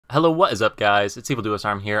Hello, what is up guys? It's Evil Duos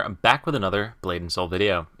Arm here. I'm back with another Blade & Soul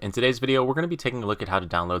video. In today's video, we're going to be taking a look at how to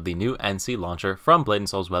download the new NC launcher from Blade &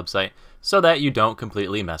 Soul's website so that you don't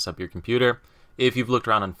completely mess up your computer. If you've looked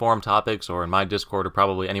around on forum topics or in my Discord or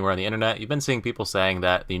probably anywhere on the internet, you've been seeing people saying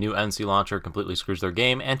that the new NC launcher completely screws their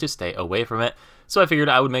game and to stay away from it. So I figured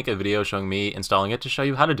I would make a video showing me installing it to show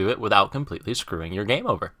you how to do it without completely screwing your game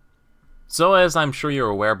over. So as I'm sure you're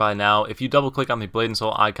aware by now, if you double click on the Blade &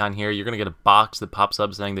 Soul icon here, you're going to get a box that pops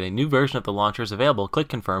up saying that a new version of the launcher is available. Click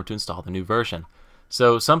confirm to install the new version.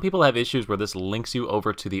 So some people have issues where this links you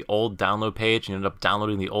over to the old download page, and you end up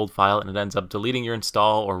downloading the old file and it ends up deleting your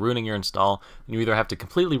install or ruining your install. And you either have to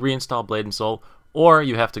completely reinstall Blade & Soul or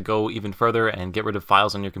you have to go even further and get rid of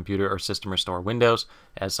files on your computer or system restore Windows,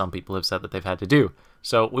 as some people have said that they've had to do.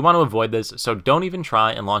 So we want to avoid this, so don't even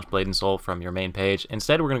try and launch Blade & Soul from your main page.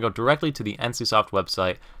 Instead, we're going to go directly to the NCSoft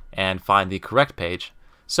website and find the correct page.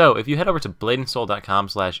 So if you head over to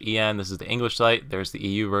bladeandsoul.com/en, this is the English site. There's the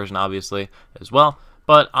EU version, obviously, as well.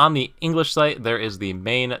 But on the English site, there is the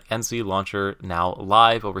main NC launcher now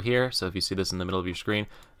live over here. So if you see this in the middle of your screen,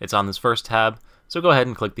 it's on this first tab. So go ahead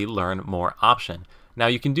and click the Learn More option. Now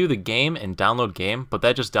you can do the game and download game, but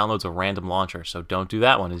that just downloads a random launcher, so don't do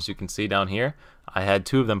that one. As you can see down here, I had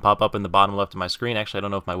two of them pop up in the bottom left of my screen. Actually, I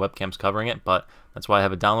don't know if my webcam's covering it, but that's why I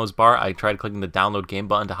have a downloads bar. I tried clicking the download game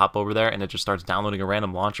button to hop over there, and it just starts downloading a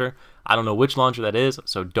random launcher. I don't know which launcher that is,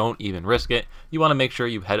 so don't even risk it. You want to make sure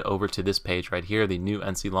you head over to this page right here, the new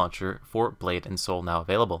NC launcher for Blade & Soul now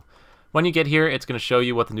available. When you get here, it's going to show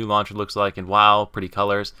you what the new launcher looks like, and wow, pretty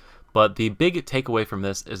colors. But the big takeaway from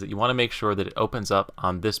this is that you want to make sure that it opens up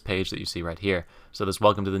on this page that you see right here. So this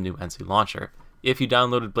welcome to the new NC launcher. If you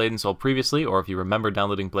downloaded Blade & Soul previously, or if you remember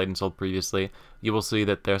downloading Blade & Soul previously, you will see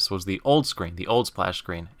that this was the old screen, the old splash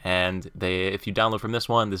screen. And if you download from this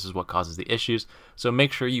one, this is what causes the issues. So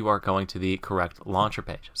make sure you are going to the correct launcher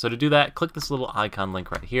page. So to do that, click this little icon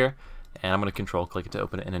link right here, and I'm going to control click it to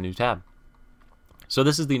open it in a new tab. So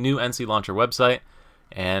this is the new NC launcher website.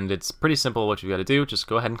 And it's pretty simple what you've got to do. Just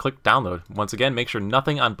go ahead and click download. Once again, make sure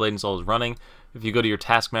nothing on Blade & Soul is running. If you go to your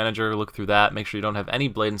task manager, look through that. Make sure you don't have any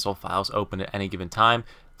Blade & Soul files open at any given time.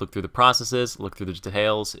 Look through the processes, look through the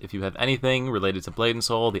details. If you have anything related to Blade &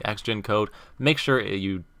 Soul, the XGen code, make sure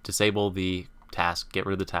you disable the task, get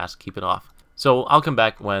rid of the task, keep it off. So I'll come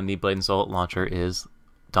back when the Blade & Soul launcher is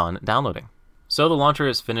done downloading. So the launcher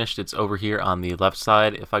is finished. It's over here on the left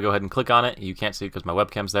side. If I go ahead and click on it, you can't see it because my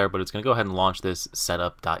webcam's there, but it's going to go ahead and launch this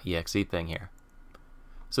setup.exe thing here.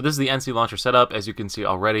 So this is the NC launcher setup. As you can see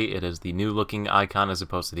already, it is the new looking icon as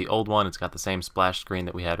opposed to the old one. It's got the same splash screen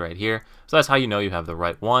that we had right here. So that's how you know you have the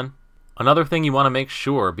right one. Another thing you want to make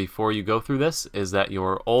sure before you go through this is that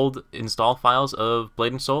your old install files of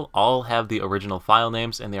Blade & Soul all have the original file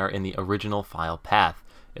names and they are in the original file path.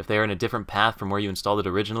 If they are in a different path from where you installed it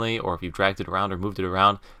originally, or if you've dragged it around or moved it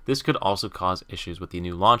around, this could also cause issues with the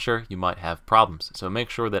new launcher. You might have problems. So make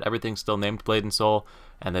sure that everything's still named Blade & Soul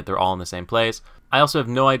and that they're all in the same place. I also have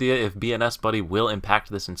no idea if BNS Buddy will impact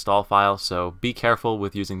this install file, so be careful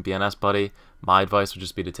with using BNS Buddy. My advice would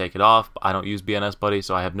just be to take it off. I don't use BNS Buddy,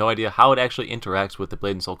 so I have no idea how it actually interacts with the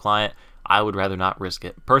Blade & Soul client. I would rather not risk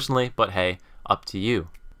it personally, but hey, up to you.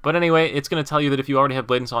 But anyway, it's going to tell you that if you already have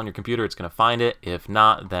Blade & Soul on your computer, it's going to find it. If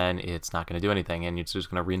not, then it's not going to do anything, and it's just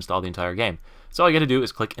going to reinstall the entire game. So all you got to do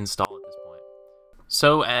is click Install at this point.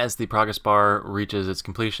 So as the progress bar reaches its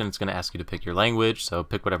completion, it's going to ask you to pick your language. So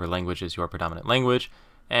pick whatever language is your predominant language,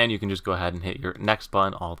 and you can just go ahead and hit your Next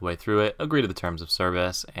button all the way through it, agree to the terms of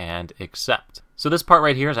service, and accept. So this part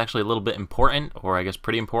right here is actually a little bit important, or I guess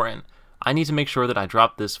pretty important. I need to make sure that I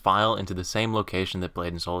drop this file into the same location that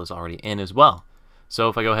Blade & Soul is already in as well. So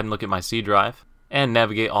if I go ahead and look at my C drive and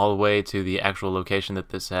navigate all the way to the actual location that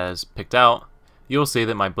this has picked out, you'll see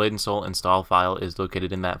that my Blade & Soul install file is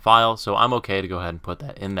located in that file, so I'm okay to go ahead and put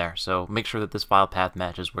that in there. So make sure that this file path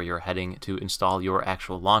matches where you're heading to install your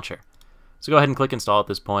actual launcher. So go ahead and click install at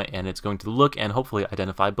this point, and it's going to look and hopefully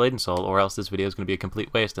identify Blade & Soul, or else this video is going to be a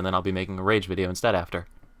complete waste and then I'll be making a rage video instead after.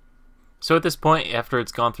 So at this point, after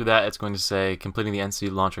it's gone through that, it's going to say completing the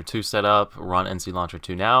NC Launcher 2 setup, run NC Launcher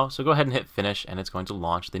 2 now. So go ahead and hit finish and it's going to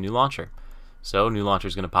launch the new launcher. So new launcher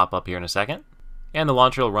is going to pop up here in a second. And the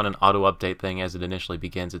launcher will run an auto update thing as it initially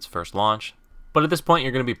begins its first launch. But at this point,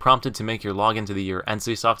 you're going to be prompted to make your login to your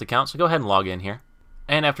NCSoft account. So go ahead and log in here.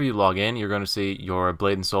 And after you log in, you're going to see your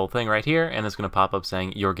Blade & Soul thing right here. And it's going to pop up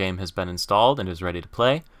saying your game has been installed and is ready to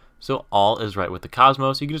play. So all is right with the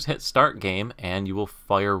Cosmos. You can just hit start game and you will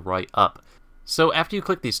fire right up. So after you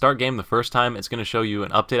click the start game the first time, it's going to show you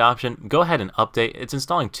an update option. Go ahead and update. It's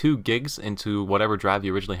installing 2 gigs into whatever drive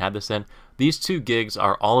you originally had this in. These 2 gigs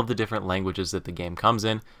are all of the different languages that the game comes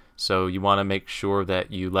in. So you want to make sure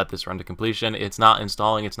that you let this run to completion. It's not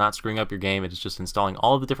installing, it's not screwing up your game, it's just installing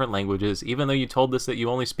all of the different languages. Even though you told this that you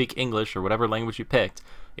only speak English or whatever language you picked,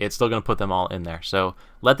 it's still going to put them all in there. So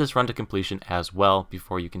let this run to completion as well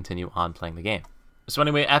before you continue on playing the game. So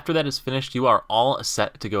anyway, after that is finished, you are all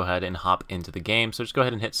set to go ahead and hop into the game. So just go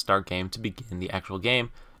ahead and hit start game to begin the actual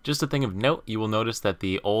game. Just a thing of note, you will notice that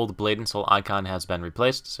the old Blade & Soul icon has been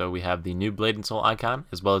replaced. So we have the new Blade & Soul icon,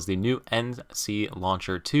 as well as the new NC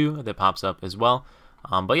Launcher 2 that pops up as well.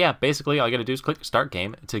 But yeah, basically all you gotta do is click start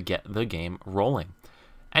game to get the game rolling.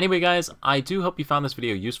 Anyway guys, I do hope you found this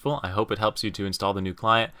video useful. I hope it helps you to install the new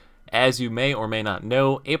client. As you may or may not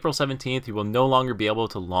know, April 17th, you will no longer be able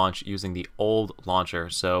to launch using the old launcher.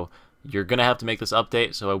 So you're going to have to make this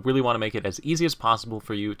update, so I really want to make it as easy as possible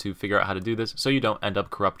for you to figure out how to do this so you don't end up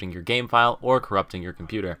corrupting your game file or corrupting your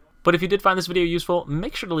computer. But if you did find this video useful,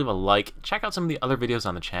 make sure to leave a like, check out some of the other videos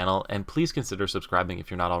on the channel, and please consider subscribing if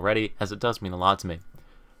you're not already, as it does mean a lot to me.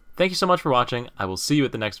 Thank you so much for watching. I will see you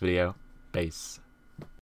at the next video. Peace.